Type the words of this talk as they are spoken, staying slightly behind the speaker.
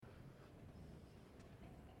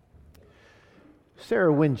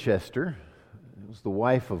Sarah Winchester was the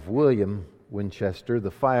wife of William Winchester, the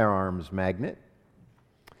firearms magnate.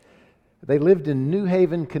 They lived in New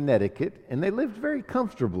Haven, Connecticut, and they lived very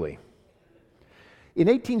comfortably. In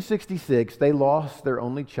 1866, they lost their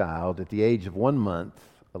only child. At the age of 1 month,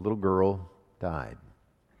 a little girl died.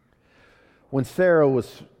 When Sarah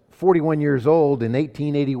was 41 years old in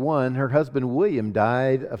 1881, her husband William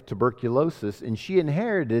died of tuberculosis, and she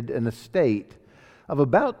inherited an estate of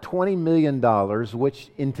about $20 million,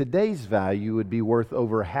 which in today's value would be worth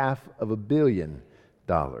over $500 million.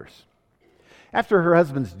 After her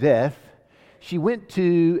husband's death, she went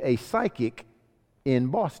to a psychic in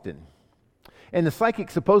Boston. And the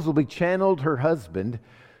psychic supposedly channeled her husband,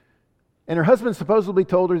 and her husband supposedly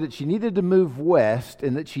told her that she needed to move west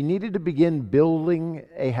and that she needed to begin building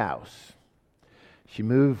a house. She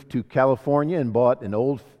moved to California and bought an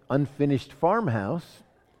old unfinished farmhouse.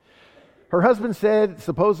 Her husband said,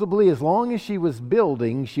 supposedly, as long as she was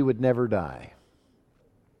building, she would never die.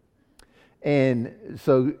 And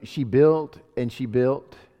so she built and she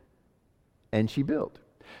built and she built.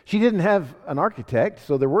 She didn't have an architect,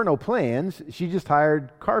 so there were no plans. She just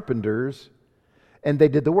hired carpenters, and they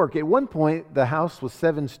did the work. At one point, the house was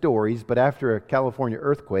 7 stories, but after a California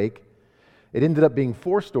earthquake, it ended up being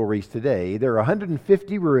 4 stories today. There are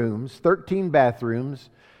 150 rooms, 13 bathrooms,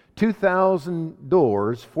 2,000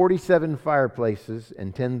 doors, 47 fireplaces,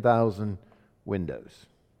 and 10,000 windows.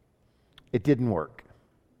 It didn't work.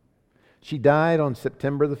 She died on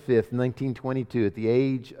September the 5th, 1922, at the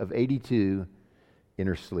age of 82, in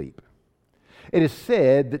her sleep. It is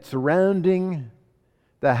said that surrounding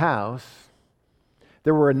the house,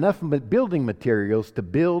 there were enough building materials to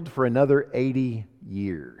build for another 80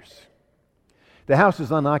 years. The house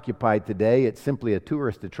is unoccupied today. It's simply a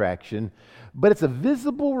tourist attraction, but it's a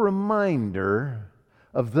visible reminder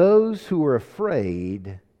of those who are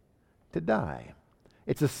afraid to die.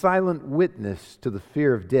 It's a silent witness to the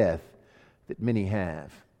fear of death that many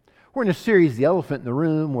have. We're in a series, The Elephant in the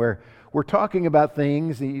Room, where we're talking about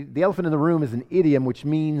things. The elephant in the room is an idiom, which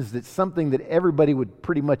means that something that everybody would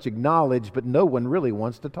pretty much acknowledge, but no one really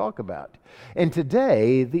wants to talk about. And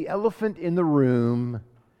today, the elephant in the room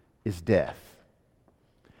is death.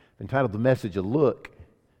 I've entitled the message, A Look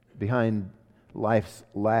Behind Life's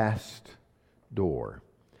Last Door.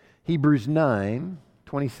 Hebrews 9,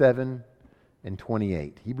 27 and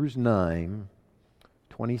 28. Hebrews 9,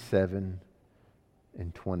 27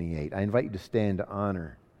 and 28. I invite you to stand to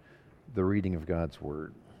honor the reading of God's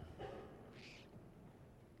Word.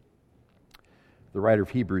 The writer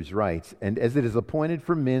of Hebrews writes, "And as it is appointed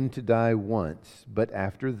for men to die once, but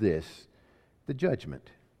after this, the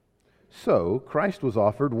judgment. So Christ was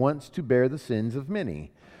offered once to bear the sins of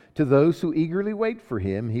many. To those who eagerly wait for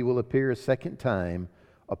him, he will appear a second time,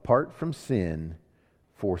 apart from sin,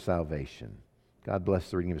 for salvation." God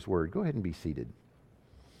bless the reading of his Word. Go ahead and be seated.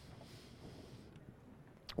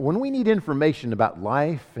 When we need information about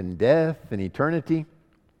life and death and eternity,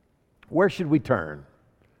 where should we turn?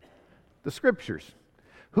 The Scriptures.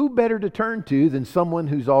 Who better to turn to than someone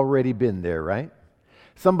who's already been there, right?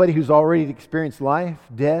 Somebody who's already experienced life,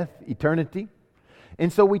 death, eternity.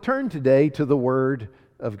 And so we turn today to the Word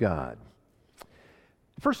of God.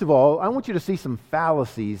 First of all, I want you to see some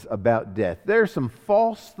fallacies about death. There are some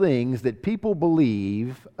false things that people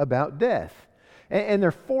believe about death. And there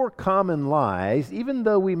are 4 common lies. Even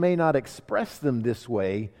though we may not express them this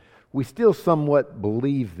way, we still somewhat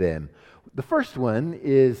believe them. The first one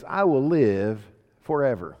is, I will live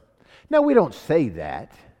forever. Now, we don't say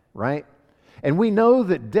that, right? And we know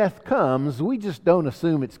that death comes. We just don't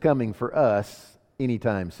assume it's coming for us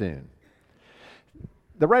anytime soon.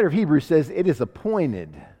 The writer of Hebrews says, it is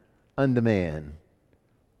appointed unto man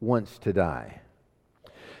once to die.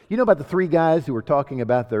 You know about the 3 guys who were talking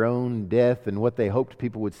about their own death and what they hoped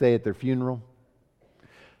people would say at their funeral?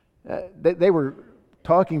 They were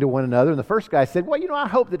talking to one another, and the first guy said, well, I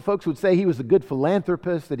hope that folks would say he was a good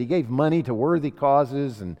philanthropist, that he gave money to worthy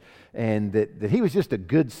causes, and that he was just a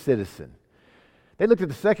good citizen. They looked at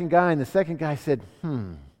the second guy, and the second guy said,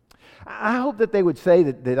 I hope that they would say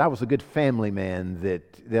that I was a good family man,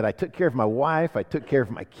 that I took care of my wife, I took care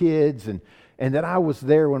of my kids, and that I was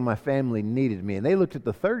there when my family needed me. And they looked at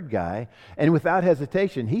the third guy, and without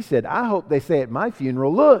hesitation, he said, I hope they say at my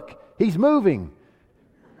funeral, look, he's moving.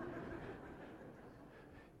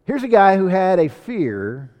 Here's a guy who had a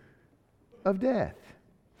fear of death.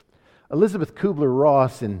 Elizabeth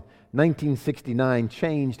Kubler-Ross in 1969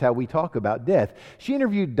 changed how we talk about death. She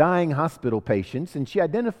interviewed dying hospital patients, and she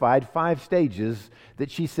identified 5 stages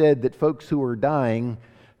that she said that folks who are dying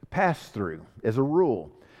pass through as a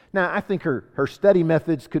rule. Now, I think her study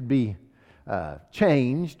methods could be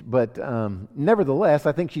changed, but nevertheless,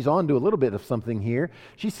 I think she's on to a little bit of something here.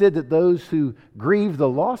 She said that those who grieve the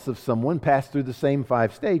loss of someone pass through the same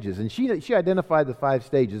 5 stages, and she identified the 5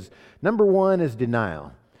 stages. Number 1 is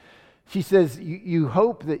denial. She says you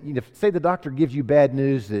hope that, say the doctor gives you bad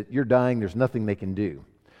news that you're dying, there's nothing they can do.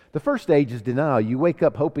 The first stage is denial. You wake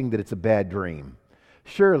up hoping that it's a bad dream.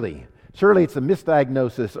 Surely it's a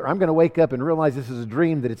misdiagnosis, or I'm going to wake up and realize this is a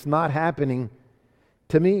dream, that it's not happening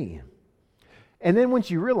to me. And then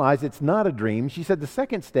once you realize it's not a dream, she said the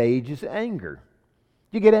second stage is anger.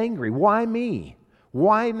 You get angry. Why me?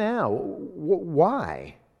 Why now?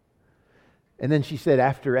 Why? And then she said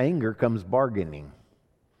after anger comes bargaining.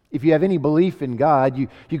 If you have any belief in God, you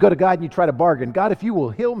go to God and you try to bargain. God, if you will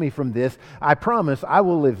heal me from this, I promise I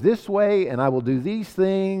will live this way and I will do these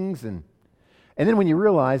things. And then when you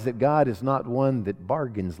realize that God is not one that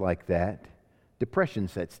bargains like that, depression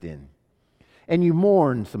sets in. And you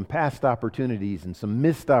mourn some past opportunities and some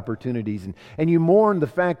missed opportunities. And you mourn the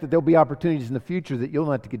fact that there'll be opportunities in the future that you'll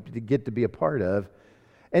not get to be a part of.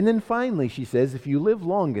 And then finally, she says, if you live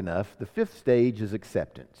long enough, the 5th stage is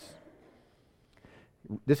acceptance.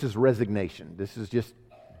 This is resignation. This is just,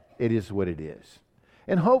 it is what it is.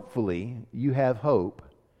 And hopefully, you have hope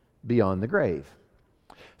beyond the grave.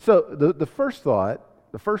 So the first thought,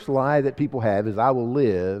 the first lie that people have is, I will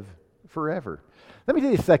live forever. Let me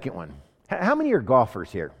tell you the second one. How many are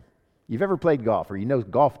golfers here? You've ever played golf, or you know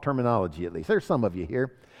golf terminology at least. There's some of you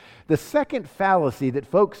here. The second fallacy that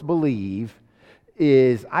folks believe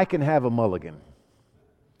is, I can have a mulligan.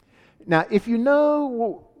 Now, if you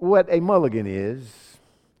know what a mulligan is,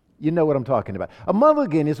 you know what I'm talking about. A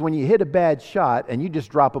mulligan is when you hit a bad shot and you just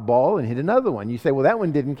drop a ball and hit another one. You say, well, that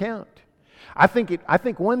one didn't count. I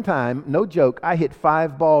think one time, no joke, I hit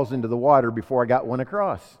 5 balls into the water before I got one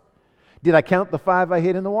across. Did I count the 5 I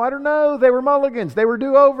hit in the water? No, they were mulligans. They were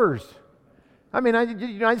do-overs. I mean, I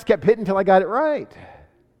just kept hitting until I got it right.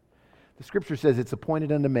 The Scripture says it's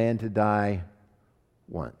appointed unto man to die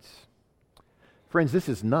once. Friends, this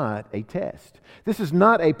is not a test. This is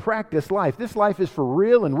not a practice life. This life is for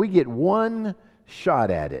real, and we get one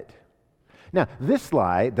shot at it. Now, this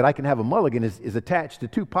lie that I can have a mulligan is attached to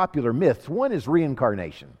 2 popular myths. One is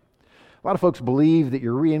reincarnation. A lot of folks believe that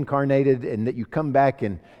you're reincarnated and that you come back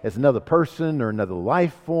as another person or another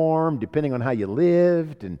life form, depending on how you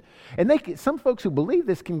lived. And some folks who believe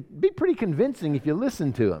this can be pretty convincing if you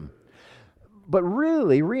listen to them. But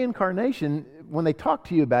really, reincarnation, when they talk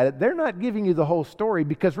to you about it, they're not giving you the whole story,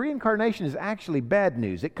 because reincarnation is actually bad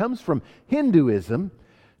news. It comes from Hinduism,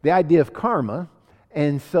 the idea of karma.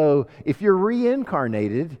 And so if you're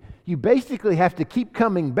reincarnated, you basically have to keep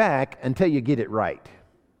coming back until you get it right.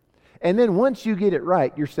 And then once you get it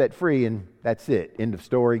right, you're set free, and that's it. End of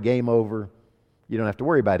story, game over. You don't have to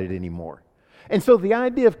worry about it anymore. And so the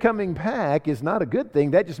idea of coming back is not a good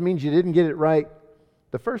thing. That just means you didn't get it right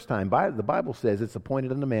the first time. The Bible says it's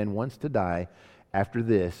appointed unto man once to die. After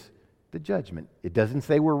this, the judgment. It doesn't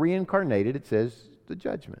say we're reincarnated. It says the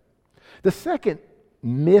judgment. The second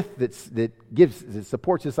myth that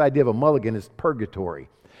supports this idea of a mulligan is purgatory.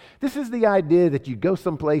 This is the idea that you go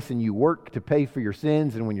someplace and you work to pay for your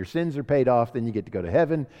sins, and when your sins are paid off, then you get to go to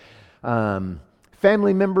heaven.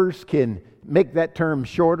 Family members can make that term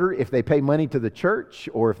shorter if they pay money to the church,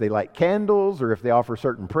 or if they light candles, or if they offer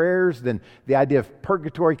certain prayers. Then the idea of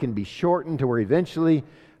purgatory can be shortened to where eventually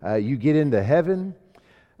you get into heaven.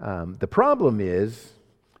 The problem is,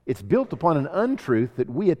 it's built upon an untruth that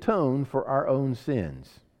we atone for our own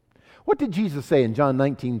sins. What did Jesus say in John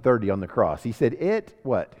 19:30 on the cross? He said,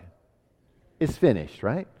 what? It's finished,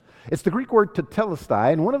 right? It's the Greek word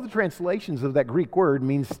tetelestai, and one of the translations of that Greek word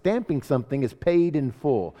means stamping something as paid in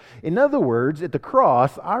full. In other words, at the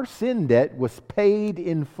cross, our sin debt was paid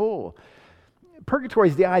in full. Purgatory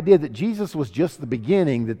is the idea that Jesus was just the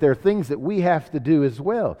beginning, that there are things that we have to do as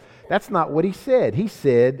well. That's not what he said. He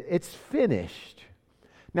said, it's finished.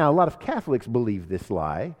 Now, a lot of Catholics believe this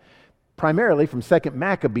lie, primarily from 2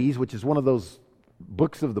 Maccabees, which is one of those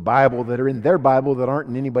books of the Bible that are in their Bible that aren't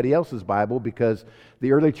in anybody else's Bible, because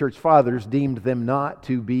the early church fathers deemed them not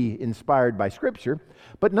to be inspired by Scripture.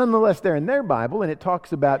 But nonetheless, they're in their Bible, and it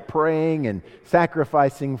talks about praying and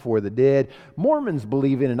sacrificing for the dead. Mormons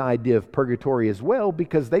believe in an idea of purgatory as well,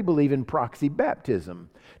 because they believe in proxy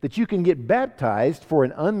baptism, that you can get baptized for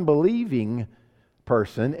an unbelieving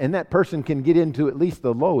person, and that person can get into at least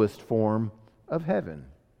the lowest form of heaven.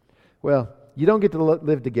 Well, you don't get to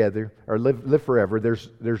live together or live forever.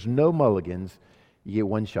 There's no mulligans. You get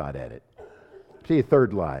one shot at it. See a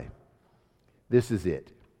third lie. This is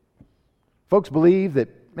it. Folks believe that,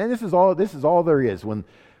 man, this is all there is. When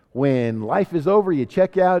When life is over, you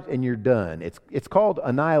check out and you're done. It's called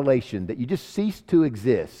annihilation, that you just cease to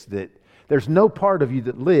exist, that there's no part of you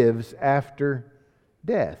that lives after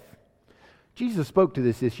death. Jesus spoke to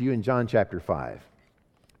this issue in John chapter 5.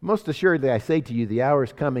 Most assuredly, I say to you, the hour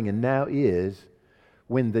is coming and now is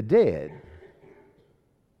when the dead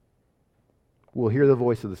will hear the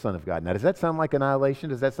voice of the Son of God. Now, does that sound like annihilation?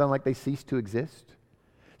 Does that sound like they cease to exist?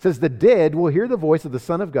 It says, the dead will hear the voice of the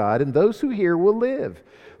Son of God, and those who hear will live.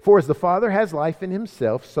 For as the Father has life in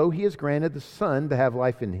himself, so he has granted the Son to have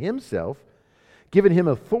life in himself, given him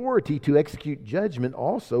authority to execute judgment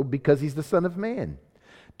also, because he's the Son of Man.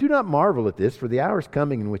 Do not marvel at this, for the hour is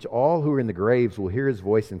coming in which all who are in the graves will hear his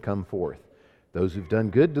voice and come forth. Those who've done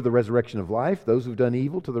good to the resurrection of life, those who've done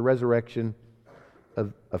evil to the resurrection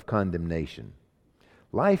of condemnation.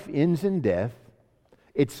 Life ends in death.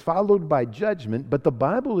 It's followed by judgment, but the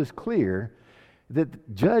Bible is clear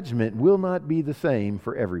that judgment will not be the same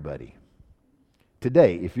for everybody.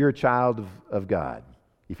 Today, if you're a child of God,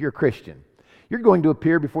 if you're a Christian, you're going to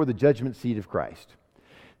appear before the judgment seat of Christ.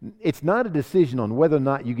 It's not a decision on whether or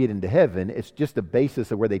not you get into heaven. It's just a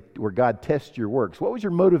basis of where God tests your works. What was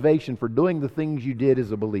your motivation for doing the things you did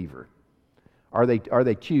as a believer? Are they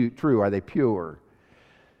true? Are they pure?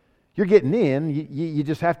 You're getting in, you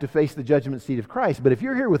just have to face the judgment seat of Christ. But if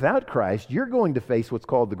you're here without Christ, you're going to face what's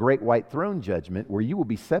called the Great White Throne Judgment, where you will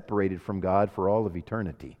be separated from God for all of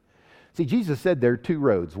eternity. See, Jesus said there are two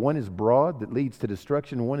roads. One is broad that leads to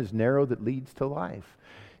destruction, one is narrow that leads to life.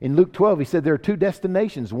 In Luke 12, he said there are two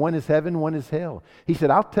destinations. One is heaven, one is hell. He said,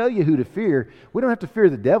 I'll tell you who to fear. We don't have to fear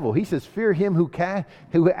the devil. He says, fear him who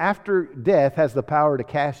after death has the power to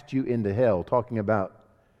cast you into hell, talking about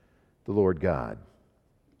the Lord God.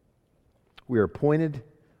 We are appointed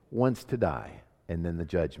once to die, and then the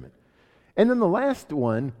judgment. And then the last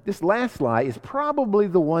one, this last lie, is probably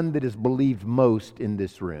the one that is believed most in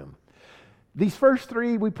this room. These first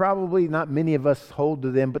three, not many of us hold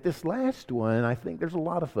to them, but this last one, I think there's a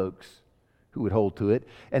lot of folks who would hold to it,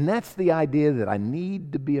 and that's the idea that I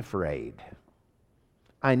need to be afraid.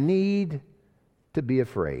 I need to be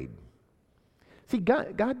afraid. See,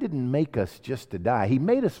 God didn't make us just to die. He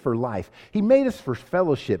made us for life. He made us for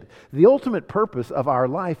fellowship. The ultimate purpose of our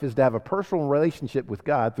life is to have a personal relationship with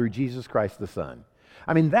God through Jesus Christ the Son.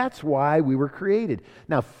 I mean, that's why we were created.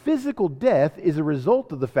 Now, physical death is a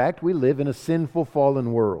result of the fact we live in a sinful,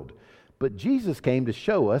 fallen world. But Jesus came to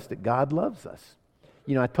show us that God loves us.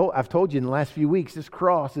 You know, I've told you in the last few weeks, this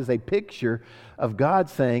cross is a picture of God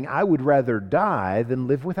saying, I would rather die than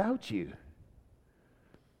live without you.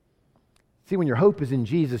 See, when your hope is in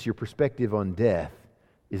Jesus, your perspective on death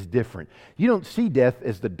is different. You don't see death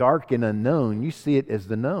as the dark and unknown. You see it as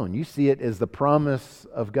the known. You see it as the promise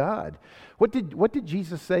of God. What did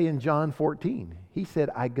Jesus say in John 14? He said,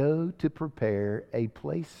 I go to prepare a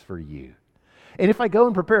place for you. And if I go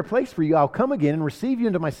and prepare a place for you, I'll come again and receive you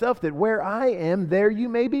into myself, that where I am, there you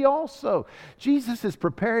may be also. Jesus is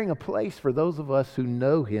preparing a place for those of us who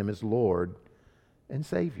know Him as Lord and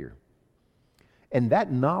Savior. And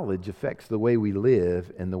that knowledge affects the way we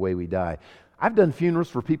live and the way we die. I've done funerals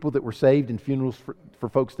for people that were saved and funerals for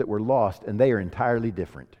folks that were lost, and they are entirely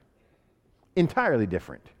different. Entirely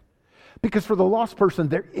different. Because for the lost person,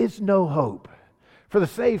 there is no hope. For the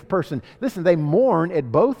saved person, listen, they mourn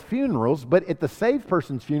at both funerals, but at the saved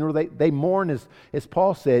person's funeral, they mourn, as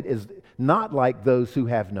Paul said, is not like those who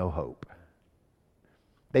have no hope.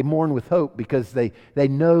 They mourn with hope because they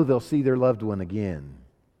know they'll see their loved one again.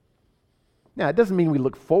 Now, it doesn't mean we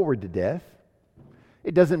look forward to death.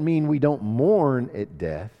 It doesn't mean we don't mourn at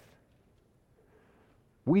death.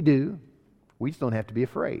 We do. We just don't have to be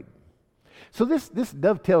afraid. So this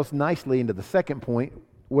dovetails nicely into the second point,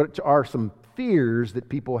 which are some fears that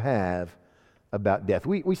people have about death.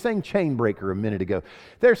 We sang Chain Breaker a minute ago.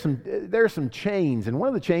 There are some chains, and one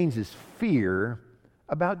of the chains is fear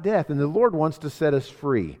about death, and the Lord wants to set us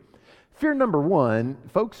free. Fear number one,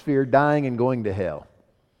 folks fear dying and going to hell.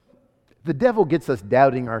 The devil gets us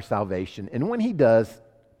doubting our salvation, and when he does,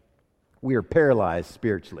 we are paralyzed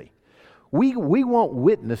spiritually. We won't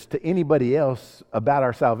witness to anybody else about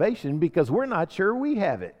our salvation because we're not sure we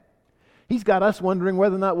have it. He's got us wondering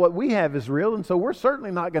whether or not what we have is real, and so we're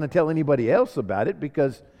certainly not going to tell anybody else about it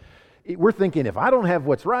because we're thinking, if I don't have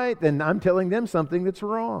what's right, then I'm telling them something that's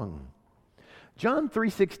wrong. John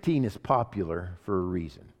 3:16 is popular for a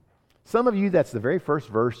reason. Some of you, that's the very first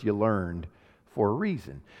verse you learned for a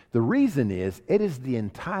reason. The reason is, it is the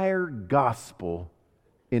entire gospel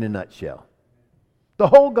in a nutshell. The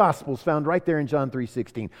whole gospel is found right there in John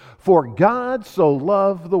 3:16. For God so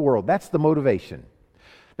loved the world. That's the motivation.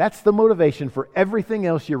 That's the motivation for everything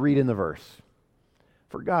else you read in the verse.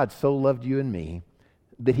 For God so loved you and me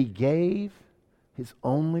that He gave His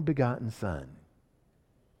only begotten Son.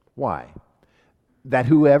 Why? That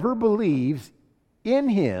whoever believes in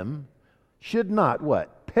Him should not,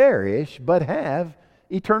 what? Perish, but have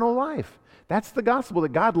eternal life. That's the gospel,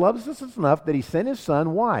 that God loves us enough that He sent His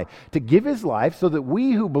Son. Why? To give His life so that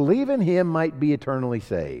we who believe in Him might be eternally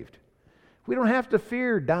saved. We don't have to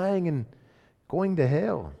fear dying and going to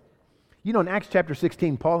hell. You know, in Acts chapter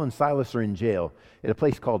 16, Paul and Silas are in jail at a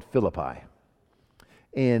place called Philippi.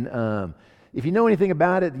 And if you know anything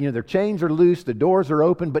about it, you know, their chains are loose, the doors are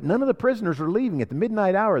open, but none of the prisoners are leaving at the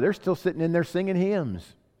midnight hour. They're still sitting in there singing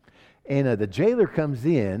hymns. And the jailer comes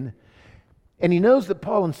in, and he knows that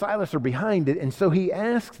Paul and Silas are behind it, and so he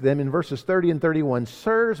asks them in verses 30 and 31,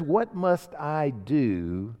 "Sirs, what must I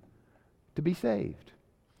do to be saved?"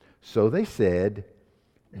 So they said,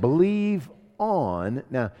 "Believe on."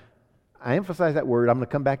 Now, I emphasize that word. I'm going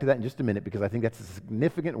to come back to that in just a minute because I think that's a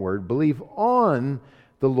significant word. Believe on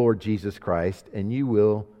the Lord Jesus Christ, and you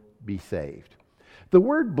will be saved. The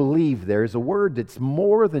word believe there is a word that's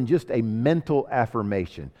more than just a mental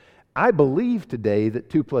affirmation. I believe today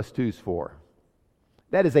that 2 + 2 is 4.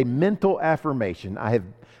 That is a mental affirmation. I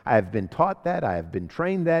have been taught that, I have been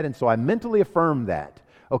trained that, and so I mentally affirm that.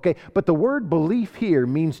 Okay? But the word belief here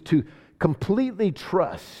means to completely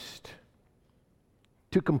trust.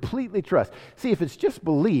 To completely trust. See, if it's just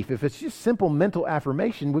belief, if it's just simple mental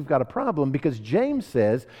affirmation, we've got a problem, because James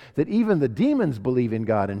says that even the demons believe in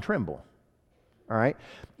God and tremble. All right?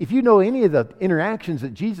 If you know any of the interactions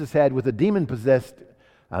that Jesus had with the demon-possessed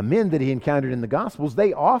men that He encountered in the Gospels,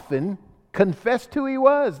 they often confessed who He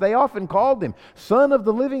was. They often called Him Son of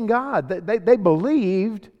the living God. They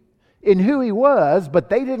believed in who He was, but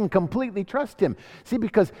they didn't completely trust Him. See,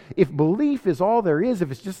 because if belief is all there is,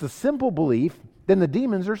 if it's just a simple belief, then the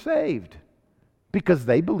demons are saved because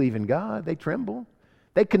they believe in God. They tremble.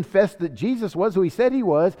 They confess that Jesus was who He said He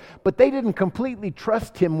was, but they didn't completely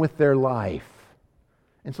trust Him with their life.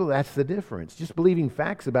 And so that's the difference. Just believing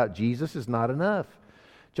facts about Jesus is not enough.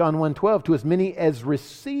 John 1:12, to as many as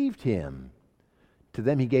received Him, to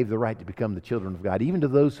them He gave the right to become the children of God, even to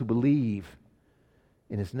those who believe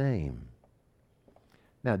in His name.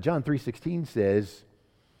 Now, John 3:16 says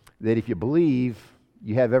that if you believe,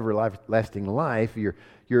 you have everlasting life.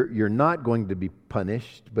 You're not going to be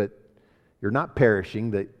punished, but you're not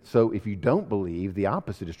perishing. So if you don't believe, the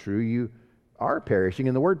opposite is true. You are perishing.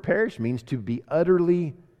 And the word perish means to be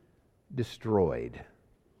utterly destroyed.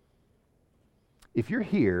 If you're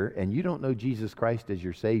here and you don't know Jesus Christ as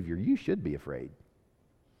your Savior, you should be afraid.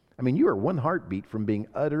 I mean, you are one heartbeat from being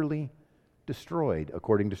utterly destroyed,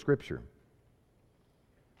 according to Scripture.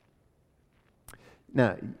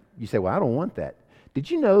 Now, you say, well, I don't want that. Did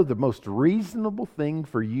you know the most reasonable thing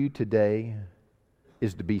for you today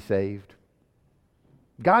is to be saved?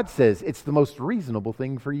 God says it's the most reasonable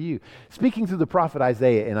thing for you. Speaking through the prophet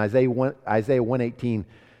Isaiah in Isaiah 1:18,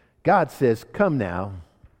 God says, "Come now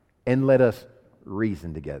and let us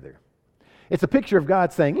reason together." It's a picture of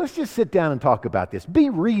God saying, let's just sit down and talk about this. Be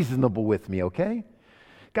reasonable with me, okay?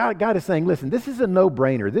 God is saying, listen, this is a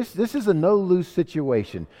no-brainer. This is a no-lose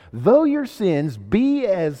situation. Though your sins be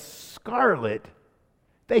as scarlet,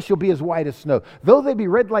 they shall be as white as snow. Though they be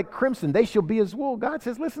red like crimson, they shall be as wool. God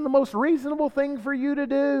says, listen, the most reasonable thing for you to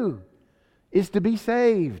do is to be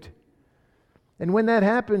saved. And when that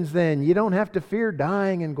happens, then you don't have to fear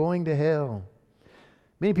dying and going to hell.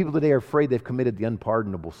 Many people today are afraid they've committed the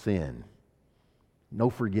unpardonable sin. No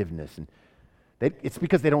forgiveness. And it's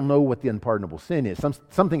because they don't know what the unpardonable sin is.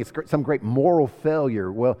 Some great moral failure.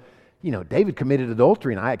 Well, you know, David committed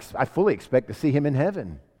adultery, and I fully expect to see him in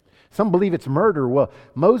heaven. Some believe it's murder. Well,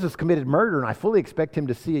 Moses committed murder, and I fully expect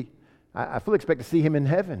to see him in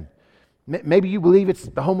heaven. Maybe you believe it's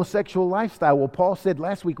the homosexual lifestyle. Well, Paul said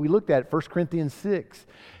last week, we looked at it, 1 Corinthians 6.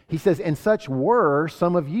 He says, and such were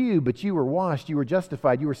some of you, but you were washed, you were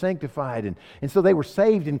justified, you were sanctified. And so they were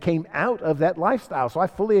saved and came out of that lifestyle. So I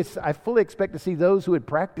fully expect to see those who had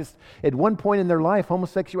practiced at one point in their life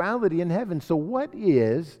homosexuality in heaven. So what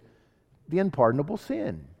is the unpardonable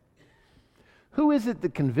sin? Who is it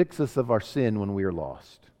that convicts us of our sin when we are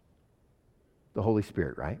lost? The Holy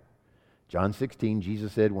Spirit, right? John 16,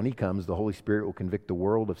 Jesus said, when He comes, the Holy Spirit will convict the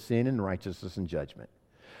world of sin and righteousness and judgment.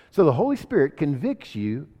 So the Holy Spirit convicts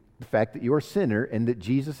you the fact that you're a sinner and that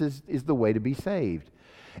Jesus is the way to be saved.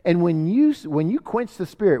 And when you quench the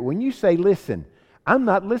Spirit, when you say, listen, I'm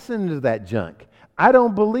not listening to that junk. I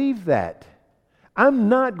don't believe that. I'm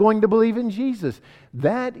not going to believe in Jesus.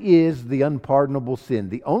 That is the unpardonable sin.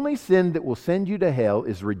 The only sin that will send you to hell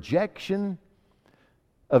is rejection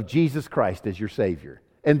of Jesus Christ as your Savior.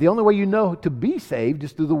 And the only way you know to be saved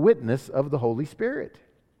is through the witness of the Holy Spirit.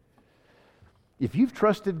 If you've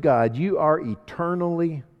trusted God, you are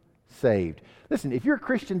eternally saved. Listen, if you're a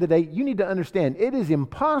Christian today, you need to understand it is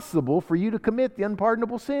impossible for you to commit the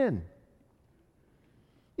unpardonable sin.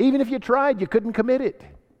 Even if you tried, you couldn't commit it.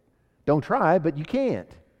 Don't try, but you can't.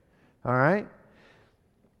 All right?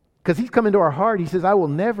 Because He's come into our heart. He says, I will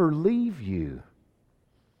never leave you.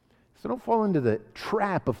 So don't fall into the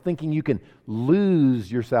trap of thinking you can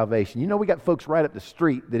lose your salvation. You know, we got folks right up the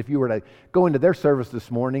street that if you were to go into their service this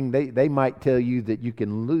morning, they might tell you that you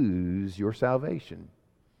can lose your salvation.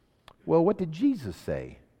 Well, what did Jesus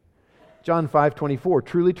say? John 5:24,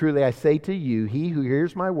 truly, truly, I say to you, he who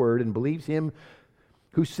hears my word and believes Him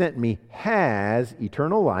who sent me has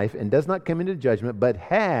eternal life and does not come into judgment, but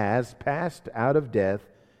has passed out of death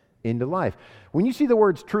into life. When you see the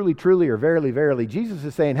words truly, truly, or verily, verily, Jesus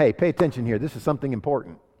is saying, hey, pay attention here. This is something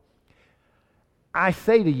important. I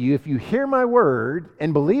say to you, if you hear my word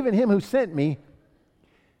and believe in Him who sent me,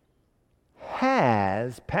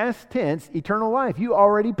 has, past tense, eternal life. You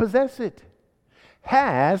already possess it.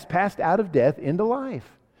 Has passed out of death into life.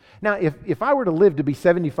 Now, if I were to live to be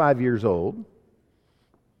 75 years old,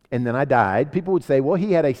 and then I died, people would say, well,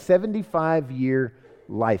 he had a 75-year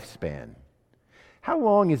lifespan. How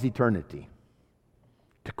long is eternity?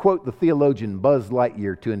 To quote the theologian Buzz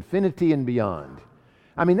Lightyear, to infinity and beyond.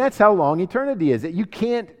 I mean, that's how long eternity is. You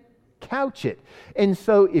can't couch it. And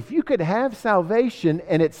so if you could have salvation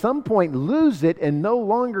and at some point lose it and no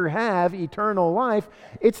longer have eternal life,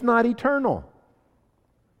 it's not eternal.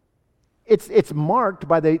 It's marked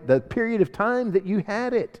by the period of time that you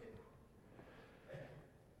had it.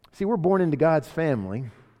 See, we're born into God's family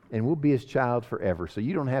and we'll be His child forever, so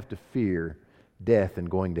you don't have to fear death and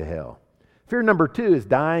going to hell. Fear number 2 is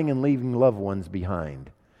dying and leaving loved ones behind.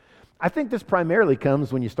 I think this primarily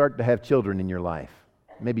comes when you start to have children in your life,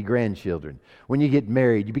 maybe grandchildren. When you get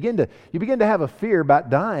married, you begin to have a fear about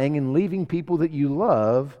dying and leaving people that you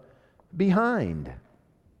love behind.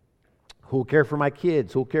 Who will care for my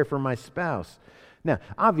kids? Who will care for my spouse? Now,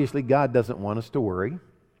 obviously, God doesn't want us to worry.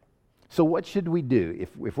 So what should we do?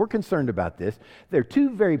 If we're concerned about this, there are 2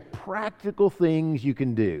 very practical things you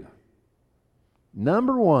can do.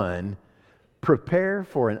 Number 1, prepare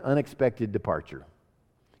for an unexpected departure.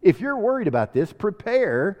 If you're worried about this,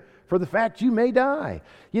 prepare for the fact you may die.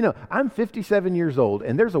 You know, I'm 57 years old,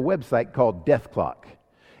 and there's a website called Death Clock.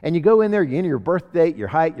 And you go in there, you enter your birth date, your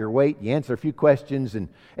height, your weight, you answer a few questions, and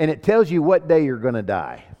it tells you what day you're going to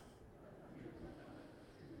die.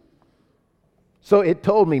 So it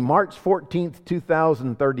told me March 14th,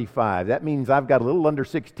 2035. That means I've got a little under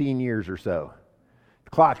 16 years or so. The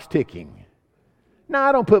clock's ticking. Now,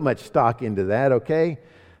 I don't put much stock into that, okay?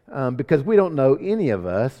 Because we don't know any of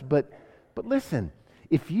us. But listen,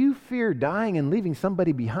 if you fear dying and leaving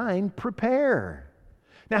somebody behind, prepare.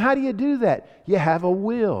 Now, how do you do that? You have a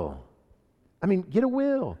will. I mean, get a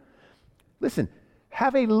will. Listen,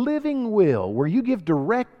 have a living will where you give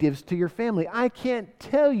directives to your family. I can't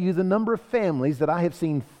tell you the number of families that I have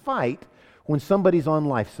seen fight when somebody's on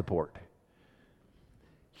life support.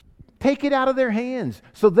 Take it out of their hands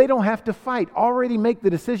so they don't have to fight. Already make the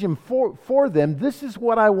decision for them. This is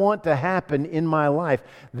what I want to happen in my life.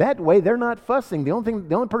 That way they're not fussing. The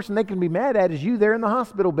only person they can be mad at is you there in the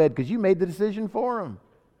hospital bed because you made the decision for them.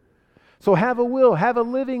 So have a will, have a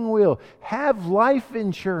living will, have life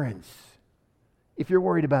insurance if you're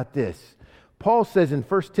worried about this. Paul says in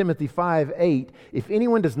 1 Timothy 5:8, if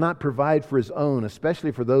anyone does not provide for his own,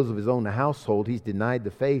 especially for those of his own household, he's denied the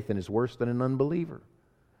faith and is worse than an unbeliever.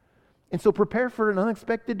 And so prepare for an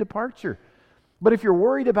unexpected departure. But if you're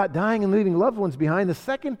worried about dying and leaving loved ones behind, the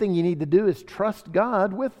second thing you need to do is trust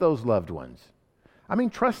God with those loved ones. I mean,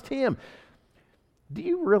 trust Him. Do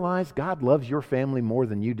you realize God loves your family more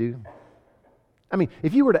than you do? I mean,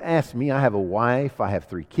 if you were to ask me, I have a wife, I have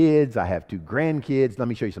 3 kids, I have 2 grandkids. Let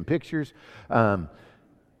me show you some pictures. But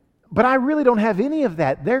I really don't have any of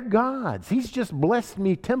that. They're God's. He's just blessed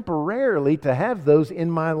me temporarily to have those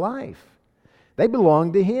in my life. They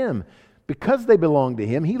belong to Him. Because they belong to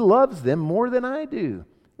Him, He loves them more than I do.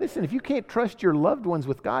 Listen, if you can't trust your loved ones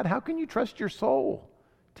with God, how can you trust your soul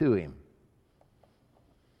to Him?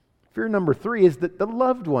 Fear number 3 is that the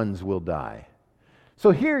loved ones will die.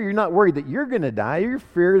 So here you're not worried that you're going to die. You're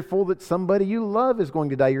fearful that somebody you love is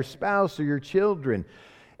going to die, your spouse or your children.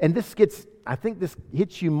 And I think this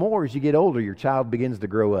hits you more as you get older. Your child begins to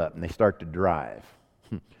grow up and they start to drive.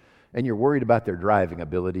 And you're worried about their driving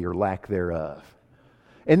ability or lack thereof.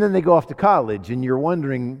 And then they go off to college and you're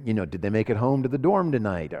wondering, did they make it home to the dorm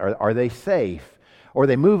tonight? Are they safe? Or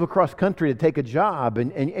they move across country to take a job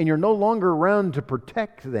and you're no longer around to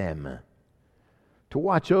protect them, to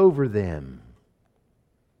watch over them.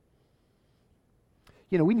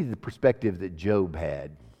 You know, we need the perspective that Job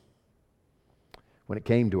had when it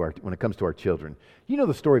comes to our children. You know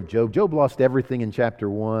the story of Job. Job lost everything in chapter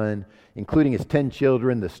 1, including his 10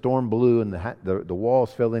 children. The storm blew and the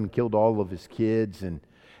walls fell in and killed all of his kids. And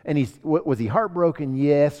was he heartbroken?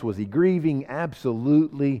 Yes. Was he grieving?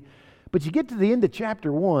 Absolutely. But you get to the end of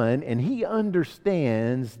chapter 1 and he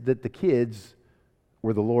understands that the kids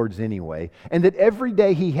were the Lord's anyway, and that every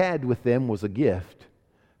day he had with them was a gift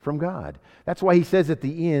from God. That's why he says at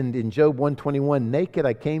the end in Job 121, naked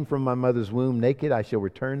I came from my mother's womb, naked I shall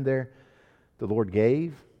return there. The Lord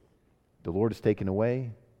gave, the Lord has taken away.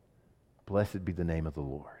 Blessed be the name of the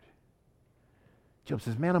Lord. Job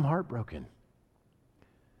says, man, I'm heartbroken.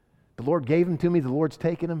 The Lord gave them to me, the Lord's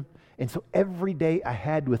taken them. And so every day I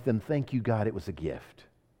had with them, thank you, God, it was a gift.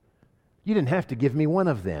 You didn't have to give me one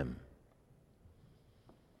of them.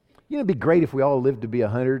 You know, it'd be great if we all lived to be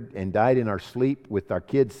 100 and died in our sleep with our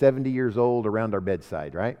kids 70 years old around our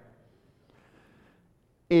bedside, right?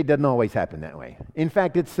 It doesn't always happen that way. In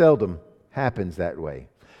fact, it seldom happens that way.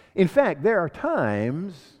 In fact, there are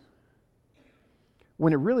times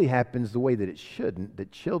when it really happens the way that it shouldn't,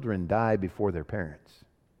 that children die before their parents.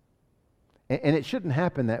 And it shouldn't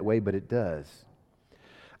happen that way, but it does.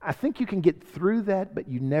 I think you can get through that, but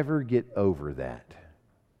you never get over that.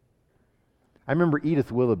 I remember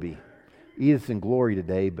Edith Willoughby. Edith's in glory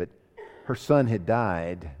today, but her son had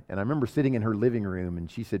died. And I remember sitting in her living room and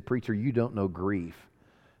she said, preacher, you don't know grief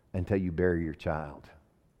until you bury your child.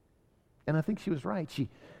 And I think she was right.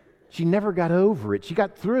 She never got over it. She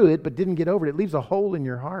got through it, but didn't get over it. It leaves a hole in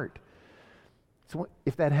your heart. So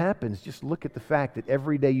if that happens, just look at the fact that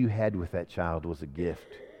every day you had with that child was a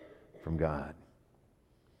gift from God.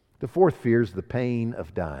 The fourth fear is the pain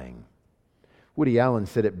of dying. Woody Allen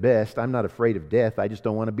said it best, I'm not afraid of death, I just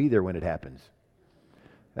don't want to be there when it happens.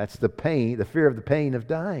 That's the pain, the fear of the pain of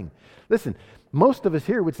dying. Listen, most of us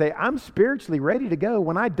here would say, I'm spiritually ready to go.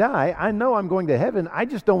 When I die, I know I'm going to heaven, I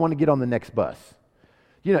just don't want to get on the next bus.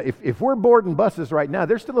 You know, if we're boarding buses right now,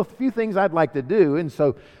 there's still a few things I'd like to do, and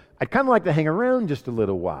so I'd kind of like to hang around just a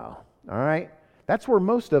little while, all right? That's where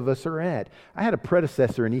most of us are at. I had a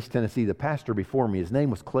predecessor in East Tennessee, the pastor before me, his name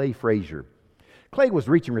was Clay Frazier. Clay was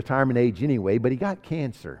reaching retirement age anyway, but he got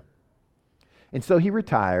cancer. And so he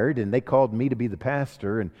retired, and they called me to be the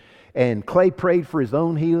pastor. And Clay prayed for his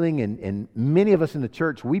own healing, and many of us in the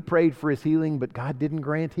church, we prayed for his healing, but God didn't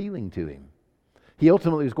grant healing to him. He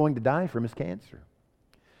ultimately was going to die from his cancer.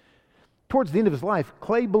 Towards the end of his life,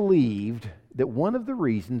 Clay believed that one of the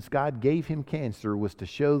reasons God gave him cancer was to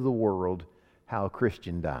show the world how a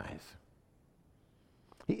Christian dies.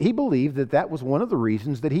 He believed that was one of the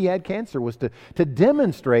reasons that he had cancer, was to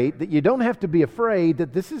demonstrate that you don't have to be afraid,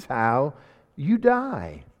 that this is how you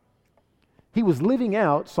die. He was living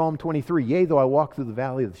out Psalm 23, yea, though I walk through the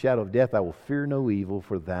valley of the shadow of death, I will fear no evil,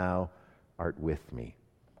 for thou art with me.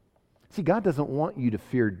 See, God doesn't want you to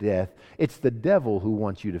fear death. It's the devil who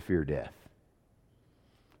wants you to fear death.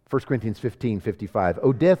 1 Corinthians 15:55.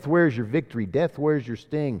 O death, where's your victory? Death, where's your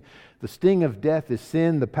sting? The sting of death is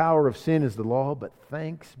sin. The power of sin is the law. But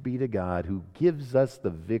thanks be to God who gives us the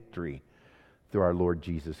victory through our Lord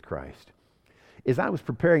Jesus Christ. As I was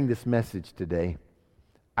preparing this message today,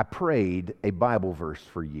 I prayed a Bible verse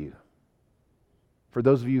for you. For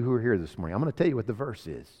those of you who are here this morning, I'm going to tell you what the verse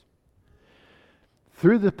is.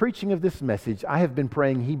 Through the preaching of this message, I have been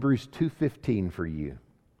praying Hebrews 2:15 for you.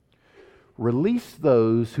 Release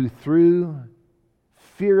those who through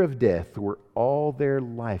fear of death were all their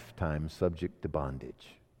lifetime subject to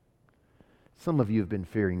bondage. Some of you have been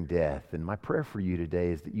fearing death, and my prayer for you today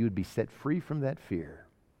is that you would be set free from that fear,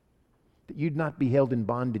 that you'd not be held in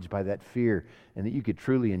bondage by that fear, and that you could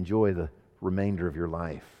truly enjoy the remainder of your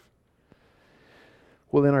life.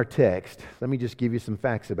 Well, in our text, let me just give you some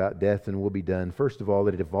facts about death and we'll be done. First of all,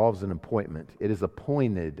 that it involves an appointment. It is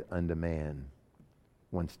appointed unto man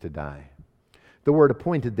once to die. The word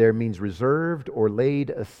appointed there means reserved or laid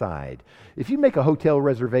aside. If you make a hotel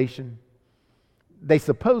reservation, they're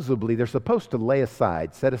supposed to lay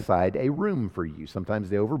aside, set aside a room for you. Sometimes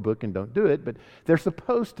they overbook and don't do it, but they're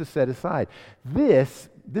supposed to set aside. This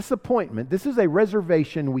appointment, this is a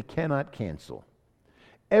reservation we cannot cancel.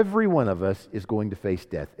 Every one of us is going to face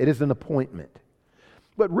death. It is an appointment.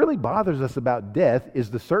 What really bothers us about death is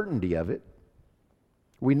the certainty of it.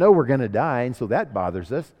 We know we're going to die, and so that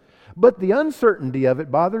bothers us. But the uncertainty of it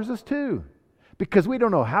bothers us too, because we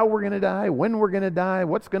don't know how we're going to die, when we're going to die,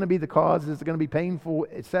 what's going to be the cause, is it going to be painful,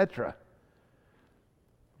 etc.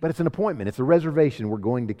 But it's an appointment. It's a reservation we're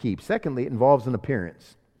going to keep. Secondly, it involves an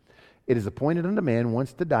appearance. It is appointed unto man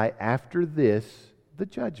once to die. After this, the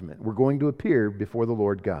judgment. We're going to appear before the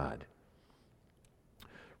Lord God.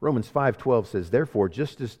 Romans 5:12 says, "Therefore,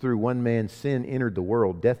 just as through one man sin entered the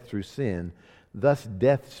world, death through sin, thus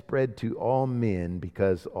death spread to all men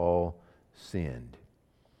because all sinned."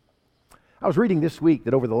 I was reading this week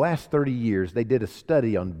that over the last 30 years, they did a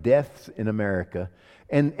study on deaths in America,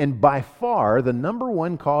 and by far, the number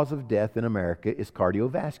one cause of death in America is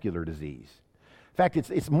cardiovascular disease. In fact,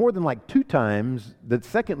 it's more than like 2 times the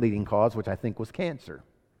second leading cause, which I think was cancer.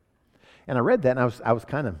 And I read that, and I was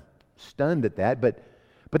kind of stunned at that, but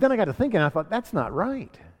then I got to thinking, and I thought, that's not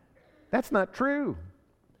right. That's not true.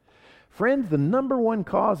 Friends, the number one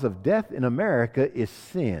cause of death in America is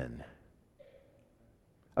sin.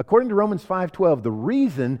 According to Romans 5:12, the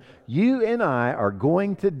reason you and I are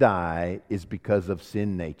going to die is because of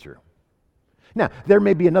sin nature. Now, there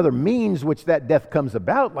may be another means which that death comes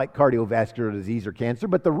about, like cardiovascular disease or cancer,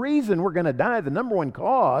 but the reason we're going to die, the number one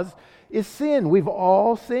cause, is sin. We've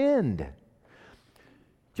all sinned. Did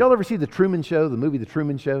y'all ever see The Truman Show, the movie The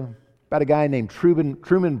Truman Show? About a guy named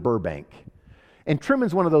Truman Burbank. And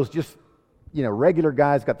Truman's one of those just, regular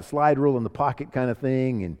guys, got the slide rule in the pocket kind of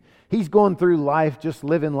thing, and he's going through life, just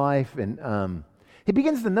living life, and he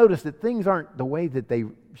begins to notice that things aren't the way that they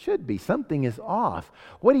should be. Something is off.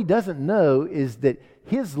 What he doesn't know is that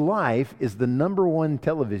his life is the number one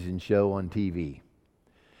television show on TV.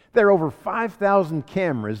 There are over 5,000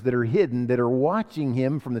 cameras that are hidden that are watching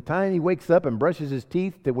him from the time he wakes up and brushes his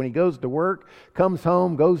teeth to when he goes to work, comes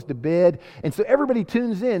home, goes to bed. And so everybody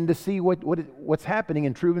tunes in to see what's happening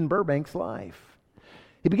in Truman Burbank's life.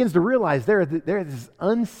 He begins to realize there are this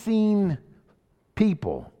unseen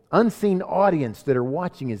people, unseen audience that are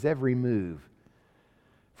watching his every move.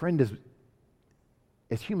 Friend,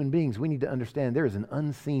 as human beings, we need to understand there is an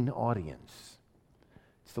unseen audience.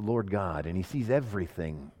 It's the Lord God, and He sees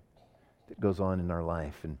everything that goes on in our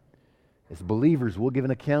life. And as believers, we'll give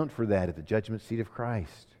an account for that at the judgment seat of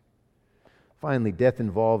Christ. Finally, death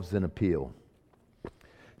involves an appeal.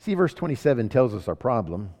 See, verse 27 tells us our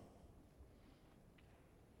problem.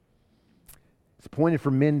 It's appointed for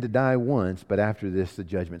men to die once, but after this, the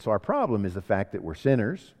judgment. So our problem is the fact that we're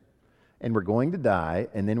sinners, and we're going to die,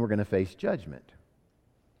 and then we're going to face judgment.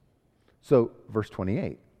 So, verse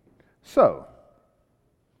 28. So,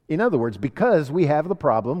 in other words, because we have the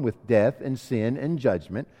problem with death and sin and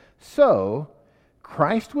judgment, so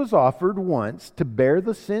Christ was offered once to bear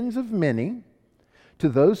the sins of many. To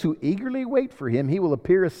those who eagerly wait for Him, He will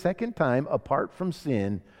appear a second time apart from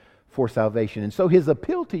sin for salvation. And so His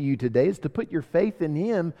appeal to you today is to put your faith in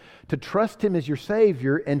Him, to trust Him as your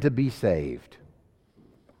Savior, and to be saved.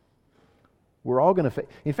 We're all going to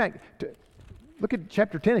in fact, look at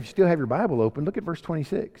chapter 10. If you still have your Bible open, look at verse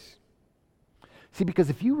 26. See, because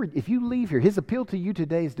if you leave here, His appeal to you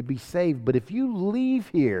today is to be saved, but if you leave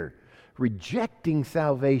here rejecting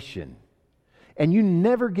salvation and you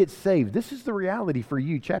never get saved, this is the reality for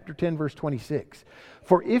you. Chapter 10, verse 26.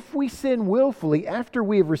 For if we sin willfully after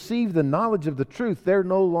we have received the knowledge of the truth, there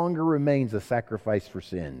no longer remains a sacrifice for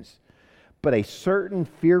sins, but a certain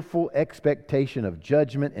fearful expectation of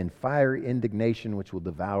judgment and fiery indignation which will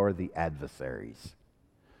devour the adversaries.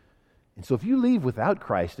 And so if you leave without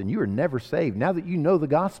Christ and you are never saved, now that you know the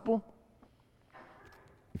gospel,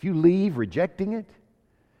 if you leave rejecting it,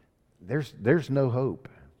 there's no hope.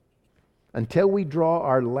 Until we draw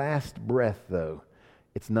our last breath, though,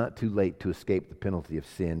 it's not too late to escape the penalty of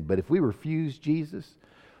sin. But if we refuse Jesus,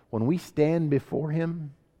 when we stand before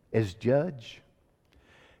Him as judge,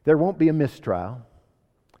 there won't be a mistrial.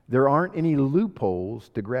 There aren't any loopholes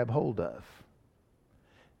to grab hold of.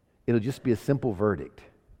 It'll just be a simple verdict.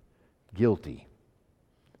 Guilty.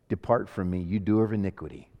 Depart from me, you doer of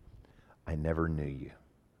iniquity. I never knew you.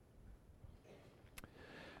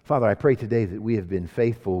 Father, I pray today that we have been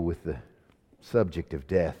faithful with the subject of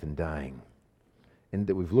death and dying, and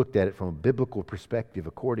that we've looked at it from a biblical perspective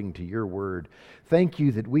according to your word. Thank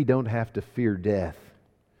you that we don't have to fear death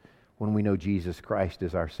when we know Jesus Christ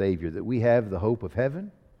is our Savior, that we have the hope of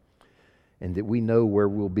heaven, and that we know where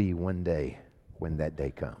we'll be one day when that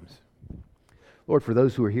day comes. Lord, for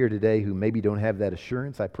those who are here today who maybe don't have that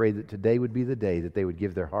assurance, I pray that today would be the day that they would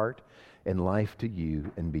give their heart and life to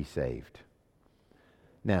you and be saved.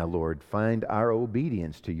 Now, Lord, find our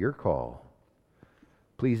obedience to your call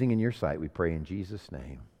pleasing in your sight, we pray in Jesus'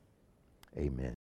 name. Amen.